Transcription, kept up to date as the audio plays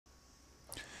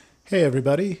Hey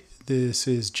everybody, this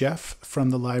is Jeff from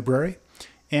the library,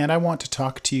 and I want to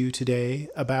talk to you today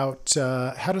about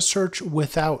how to search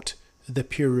without the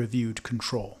peer-reviewed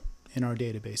control in our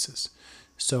databases.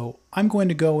 So I'm going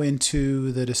to go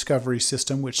into the Discovery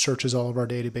system, which searches all of our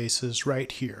databases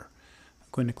right here. I'm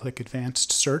going to click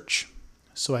Advanced Search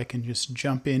so I can just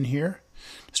jump in here,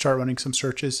 start running some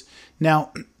searches.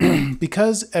 Now,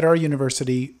 because at our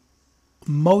university,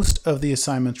 most of the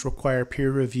assignments require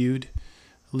peer-reviewed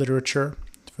literature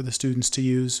for the students to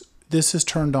use, this is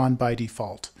turned on by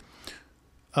default.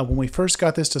 When we first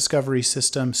got this discovery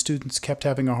system, students kept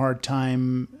having a hard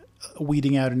time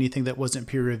weeding out anything that wasn't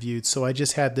peer-reviewed, so I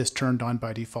just had this turned on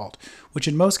by default, which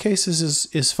in most cases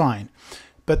is fine.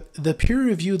 But the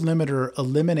peer-reviewed limiter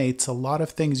eliminates a lot of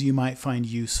things you might find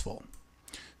useful.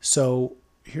 So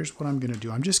here's what I'm going to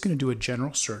do. I'm just going to do a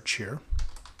general search here.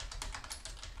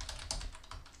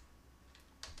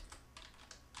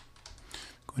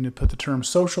 Going to put the term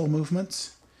social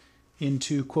movements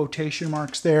into quotation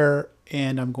marks there,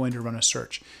 and I'm going to run a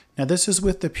search. Now this is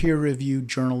with the peer-reviewed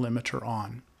journal limiter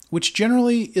on, which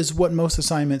generally is what most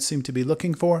assignments seem to be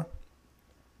looking for.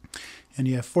 And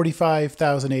you have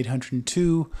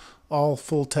 45,802 all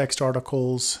full-text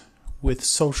articles with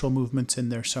social movements in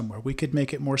there somewhere. We could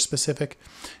make it more specific.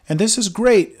 And this is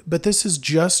great, but this is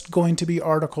just going to be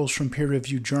articles from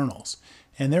peer-reviewed journals.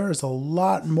 And there is a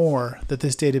lot more that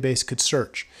this database could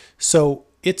search. So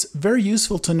it's very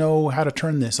useful to know how to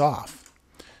turn this off.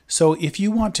 So if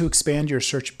you want to expand your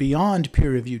search beyond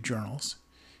peer-reviewed journals,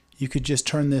 you could just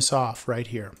turn this off right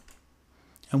here.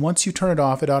 And once you turn it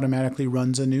off, it automatically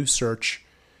runs a new search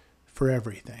for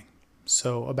everything.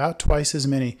 So about twice as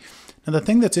many. Now the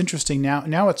thing that's interesting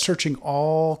now it's searching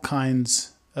all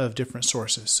kinds of different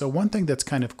sources. So one thing that's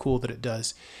kind of cool that it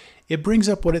does, it brings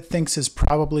up what it thinks is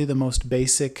probably the most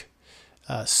basic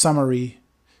summary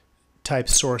type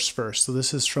source first. So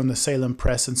this is from the Salem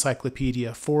Press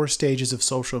Encyclopedia, 4 Stages of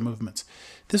Social Movements.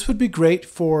 This would be great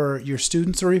for your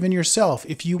students or even yourself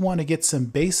if you want to get some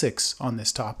basics on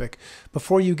this topic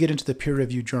before you get into the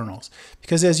peer-reviewed journals.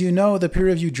 Because as you know, the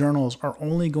peer-reviewed journals are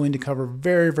only going to cover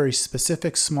very, very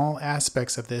specific small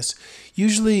aspects of this,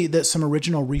 usually that some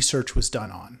original research was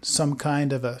done on. Some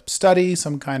kind of a study,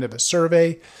 some kind of a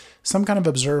survey, some kind of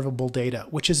observable data,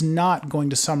 which is not going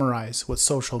to summarize what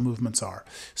social movements are.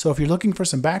 So if you're looking for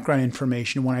some background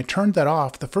information, when I turned that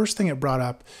off, the first thing it brought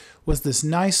up was this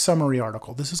nice summary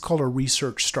article. This is called a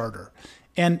research starter.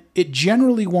 And it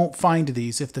generally won't find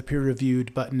these if the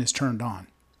peer-reviewed button is turned on.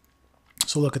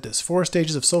 So look at this, 4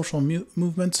 Stages of Social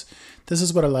Movements. This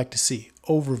is what I like to see,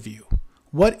 overview.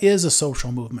 What is a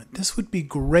social movement? This would be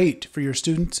great for your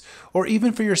students or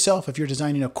even for yourself if you're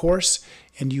designing a course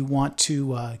and you want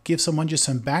to give someone just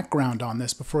some background on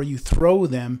this before you throw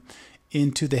them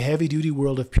into the heavy-duty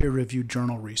world of peer-reviewed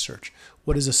journal research.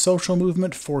 What is a social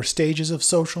movement? 4 stages of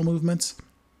social movements.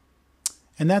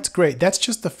 And that's great. That's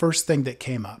just the first thing that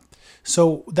came up.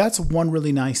 So that's one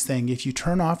really nice thing. If you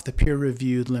turn off the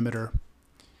peer-reviewed limiter,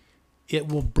 it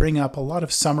will bring up a lot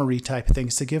of summary type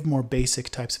things to give more basic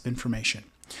types of information.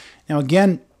 Now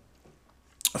again,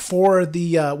 for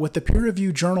the with the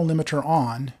peer-reviewed journal limiter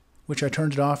on, which I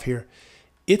turned it off here,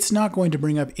 it's not going to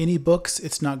bring up any books.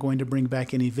 It's not going to bring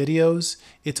back any videos.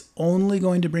 It's only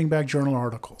going to bring back journal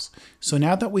articles. So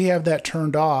now that we have that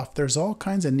turned off, there's all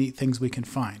kinds of neat things we can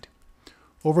find.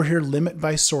 Over here, limit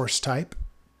by source type.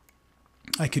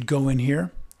 I could go in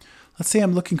here. Let's say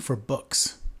I'm looking for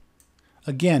books.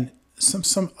 Again,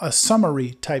 a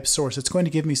summary type source. It's going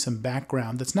to give me some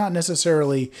background that's not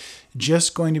necessarily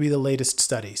just going to be the latest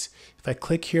studies. If I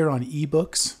click here on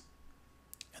eBooks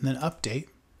and then update,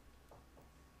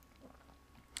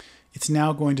 it's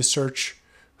now going to search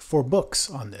for books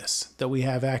on this that we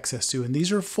have access to. And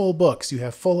these are full books. You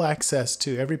have full access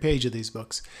to every page of these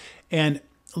books. And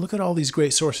look at all these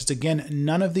great sources. Again,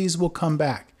 none of these will come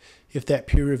back if that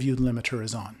peer-reviewed limiter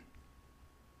is on.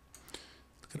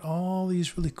 Look at all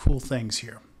these really cool things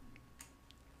here.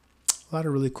 A lot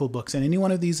of really cool books. And any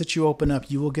one of these that you open up,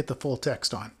 you will get the full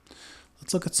text on.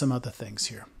 Let's look at some other things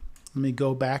here. Let me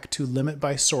go back to limit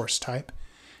by source type.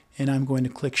 And I'm going to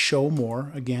click show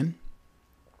more again.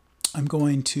 I'm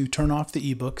going to turn off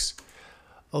the ebooks.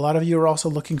 A lot of you are also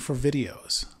looking for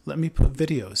videos. Let me put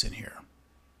videos in here.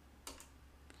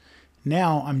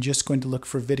 Now I'm just going to look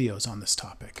for videos on this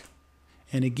topic.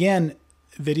 And again,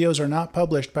 videos are not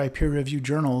published by peer-reviewed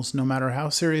journals. No matter how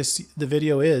serious the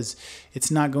video is, it's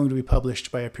not going to be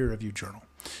published by a peer-reviewed journal.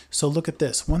 So look at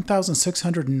this,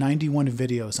 1,691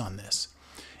 videos on this.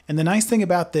 And the nice thing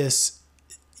about this,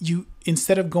 you,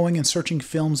 instead of going and searching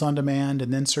films on demand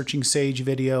and then searching Sage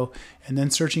video and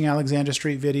then searching Alexandra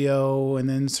Street video and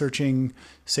then searching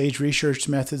Sage Research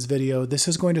Methods video, this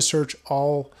is going to search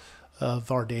all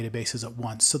of our databases at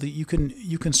once, so that you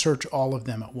can search all of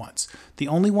them at once. The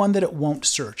only one that it won't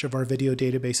search of our video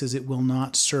databases, it will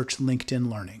not search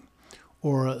LinkedIn Learning,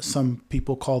 or some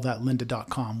people call that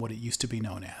lynda.com, what it used to be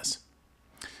known as.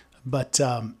 But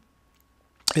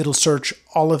it'll search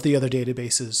all of the other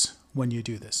databases when you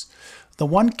do this. The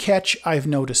one catch I've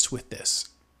noticed with this,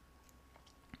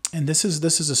 and this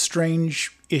is a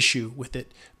strange issue with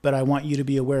it, but I want you to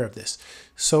be aware of this.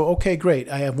 So, okay, great.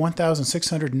 I have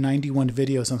 1,691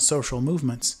 videos on social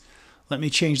movements. Let me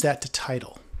change that to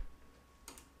title.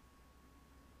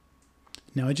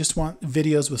 Now I just want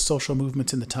videos with social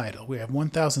movements in the title. We have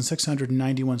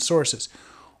 1,691 sources.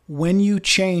 When you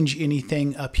change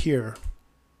anything up here,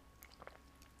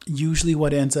 usually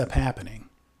what ends up happening,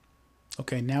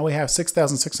 okay, now we have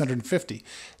 6,650.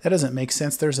 That doesn't make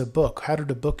sense. There's a book. How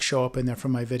did a book show up in there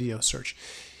from my video search?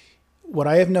 What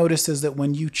I have noticed is that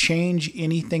when you change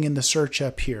anything in the search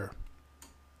up here,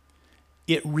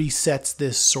 it resets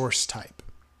this source type.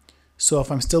 So if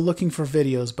I'm still looking for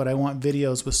videos, but I want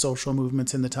videos with social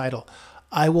movements in the title,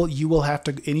 you will have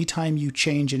to, anytime you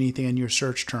change anything in your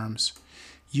search terms,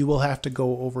 you will have to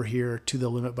go over here to the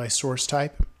limit by source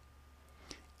type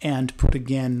and put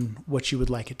again what you would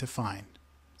like it to find.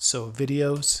 So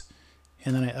videos,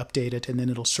 and then I update it, and then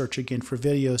it'll search again for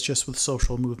videos just with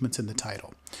social movements in the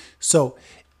title. So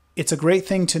it's a great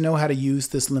thing to know how to use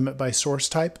this limit by source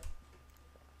type,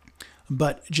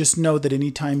 but just know that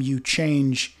anytime you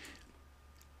change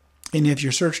any of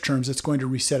your search terms, it's going to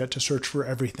reset it to search for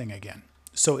everything again.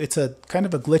 So it's a kind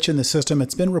of a glitch in the system.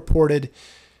 It's been reported.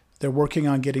 They're working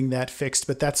on getting that fixed,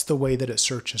 but that's the way that it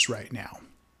searches right now.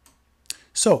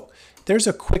 So there's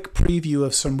a quick preview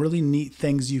of some really neat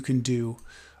things you can do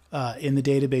in the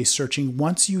database searching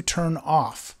once you turn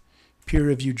off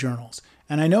peer-reviewed journals.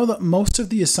 And I know that most of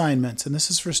the assignments, and this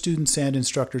is for students and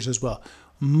instructors as well,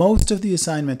 most of the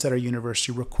assignments at our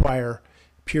university require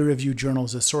peer-reviewed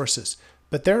journals as sources.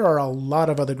 But there are a lot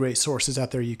of other great sources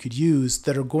out there you could use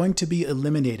that are going to be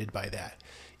eliminated by that.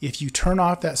 If you turn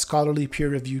off that scholarly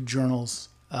peer-reviewed journals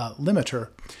limiter,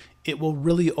 it will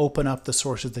really open up the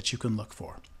sources that you can look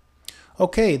for.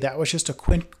 Okay, that was just a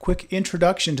quick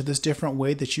introduction to this different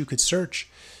way that you could search.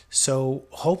 So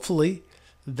hopefully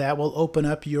that will open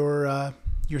up your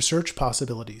search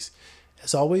possibilities.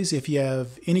 As always, if you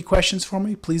have any questions for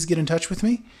me, please get in touch with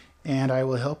me, and I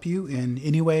will help you in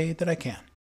any way that I can.